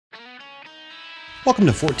Welcome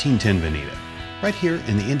to 1410 Vinita, right here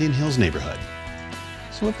in the Indian Hills neighborhood.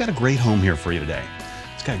 So we've got a great home here for you today.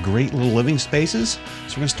 It's got great little living spaces. So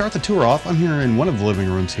we're going to start the tour off. I'm here in one of the living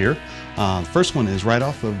rooms here. The first one is right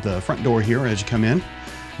off of the front door here as you come in.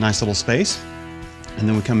 Nice little space. And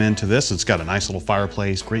then we come into this. It's got a nice little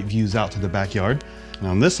fireplace, great views out to the backyard. And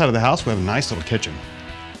on this side of the house, we have a nice little kitchen.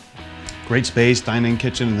 Great space, dining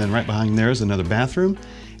kitchen, and then right behind there is another bathroom.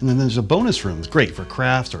 And then there's a bonus room. It's great for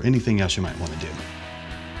crafts or anything else you might want to do.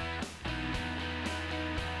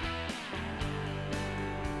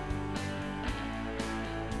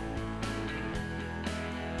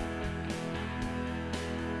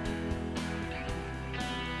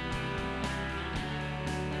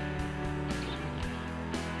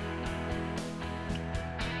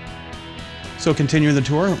 So continuing the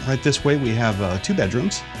tour, right this way we have 2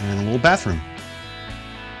 bedrooms and a little bathroom.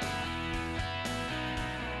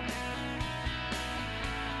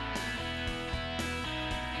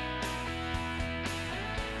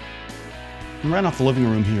 And right off the living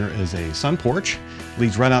room here is a sun porch.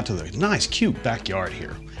 Leads right out to the nice, cute backyard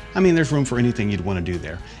here. I mean, there's room for anything you'd want to do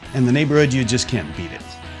there. And the neighborhood, you just can't beat it.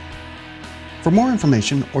 For more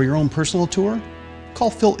information or your own personal tour,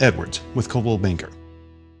 call Phil Edwards with Coldwell Banker.